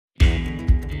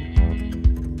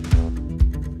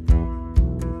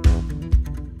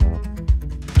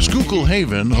Schuykill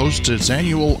Haven hosts its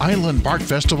annual Island Park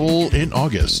Festival in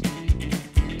August.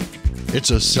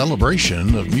 It's a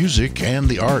celebration of music and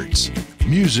the arts.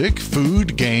 Music,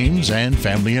 food, games, and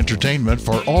family entertainment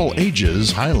for all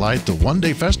ages highlight the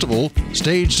one-day festival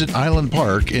staged at Island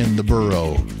Park in the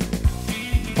borough.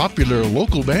 Popular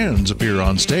local bands appear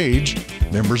on stage.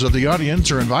 Members of the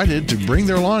audience are invited to bring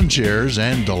their lawn chairs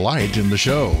and delight in the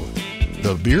show.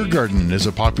 The beer garden is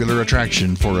a popular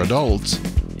attraction for adults.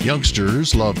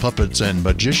 Youngsters love puppets and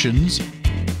magicians.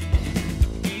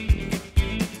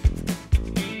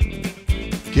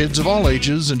 Kids of all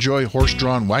ages enjoy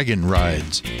horse-drawn wagon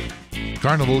rides,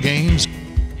 carnival games,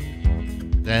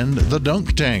 and the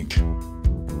dunk tank.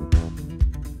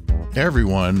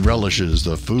 Everyone relishes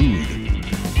the food.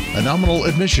 A nominal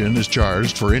admission is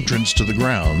charged for entrance to the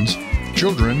grounds.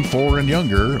 Children 4 and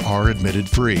younger are admitted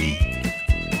free.